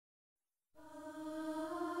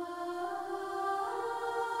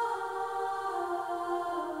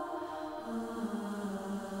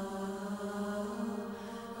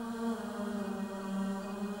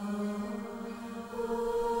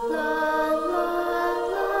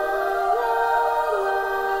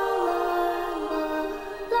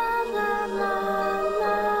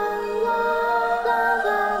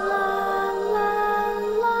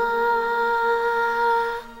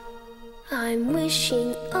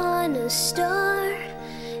on a star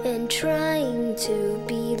and trying to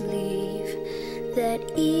believe that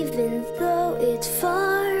even though it's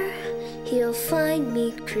far, he'll find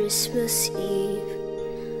me Christmas Eve.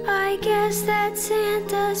 I guess that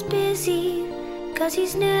Santa's busy, 'cause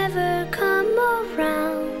he's never come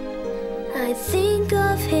around. I think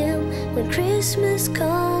of him when Christmas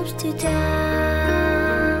comes to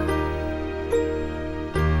town.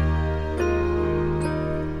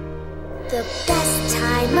 The best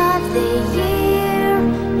time of the year,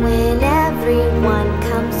 when everyone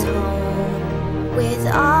comes home with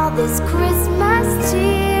all this Christmas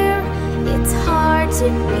cheer, it's hard to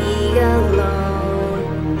be alone.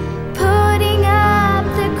 Putting up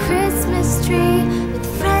the Christmas tree with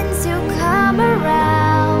friends who come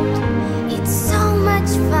around. It's so much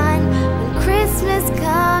fun when Christmas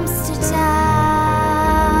comes to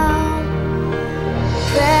town.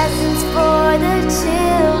 Presents for the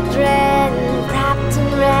children, wrapped in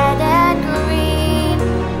red and green.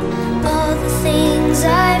 All the things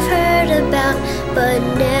I've heard about but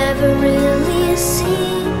never really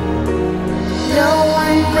seen. No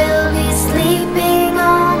one will be sleeping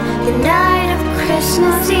on the night of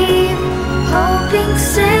Christmas Eve, hoping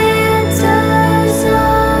Santa's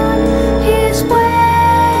on his way.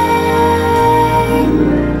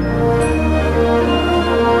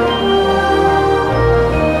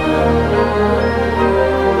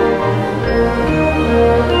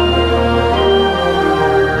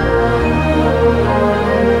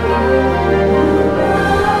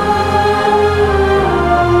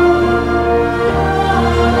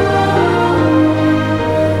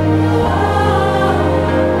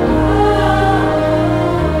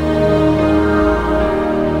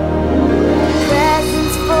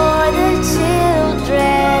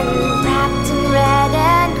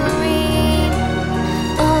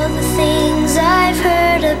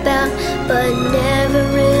 But never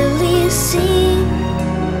really seen.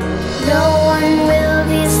 No one will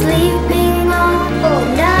be sleeping on the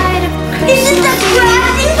night of Christmas. Is it the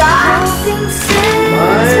crafty box?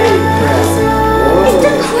 It's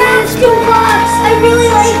the crafty box. I really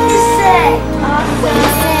like this set. When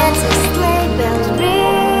Santa's sleigh bells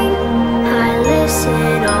ring, I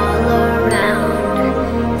listen all around.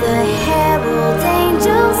 The herald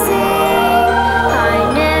angels sing. I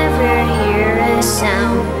never hear a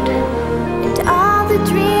sound. The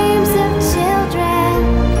dreams of children,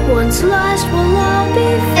 once lost, will all be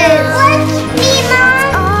found. What's me,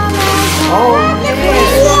 Mom? Oh, what the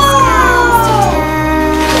princess?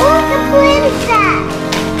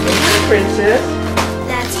 Princess?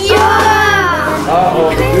 That's Uh-oh,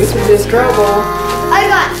 the goose is in trouble. I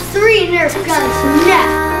got 3 Nerf guns now.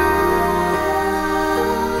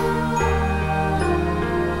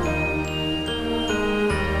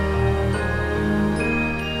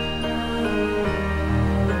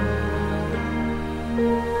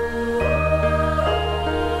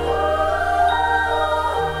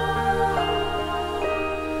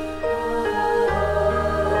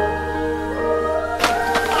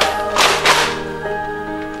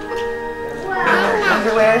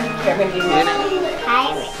 Underwear, Kevin, you need it.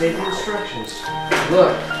 Read the instructions.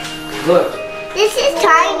 Look, look. This is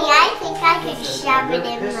tiny. I think I could shove it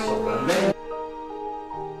in my mouth.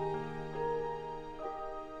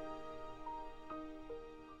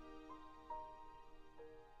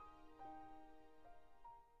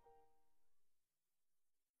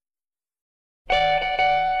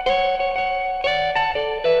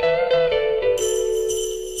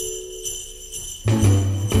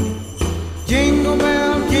 Jingle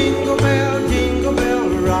bell, jingle bell, jingle bell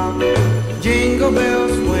rock. Jingle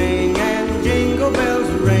bells swing and jingle bells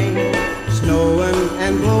ring. Snowing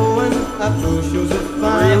and blowing up bushels of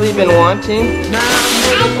fun. Really been wanting? Now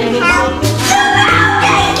jingle bell,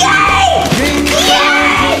 jingle bell,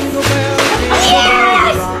 jingle bell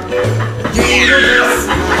rock. Jingle bells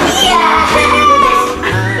swing, jingle bells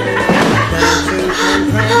time. Dancing and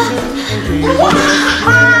prancing and jingle bells.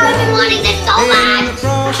 I've been wanting this so much.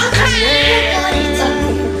 Across the air.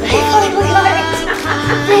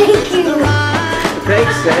 Thank you.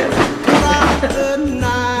 Thanks, Sam. The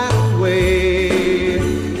night away.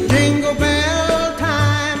 Jingle bell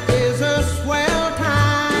time is a swell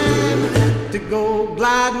time to go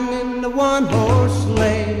gliding in the one-horse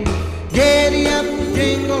sleigh. Giddy up,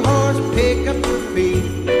 jingle horse, pick up your feet.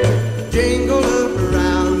 Jingle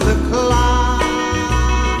around the clock.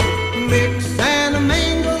 Mix and a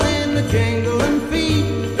mingle in the jingling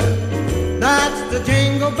feet. That's the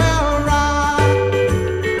jingle bell rock.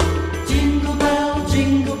 Jingle bell,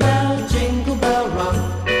 jingle bell, jingle bell rock.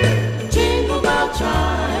 Jingle bell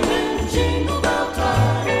chime and jingle bell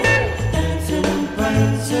time. Dancing and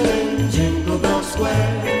prancing in Jingle Bell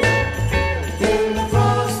Square.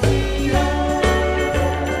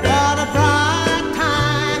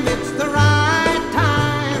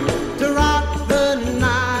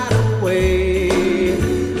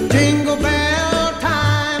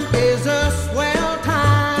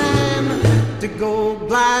 to go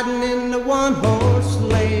gliding in the one-horse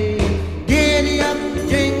sleigh. Giddy up,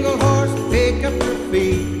 jingle horse, pick up your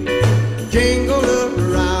feet, jingle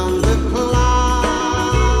around the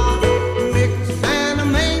clock. Mix and a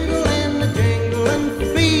mingle in the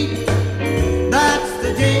jingling feet. That's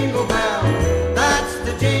the jingle bell, that's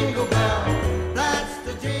the jingle bell, that's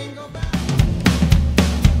the jingle bell.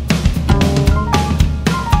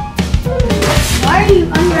 Why are you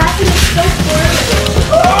unwrapping it so poorly?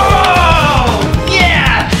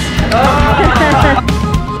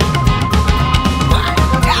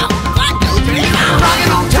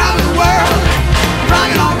 Rockin' on top of the world,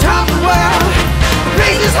 rockin' on top of the world.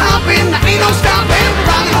 Crazy's hopping, there ain't no stopping.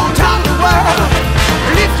 Rockin' on top of the world.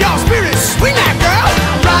 Lift your spirits, swing that girl.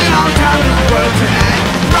 Rockin' on top of the world tonight.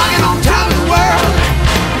 Rockin' on top of the world,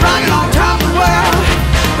 rockin' on top of the world.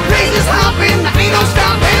 Crazy's hopping, there ain't no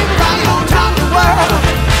stopping. Rockin' on top of the world.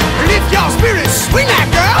 Lift your spirits, swing that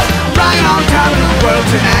girl. Rockin' on top of the world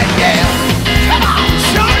tonight.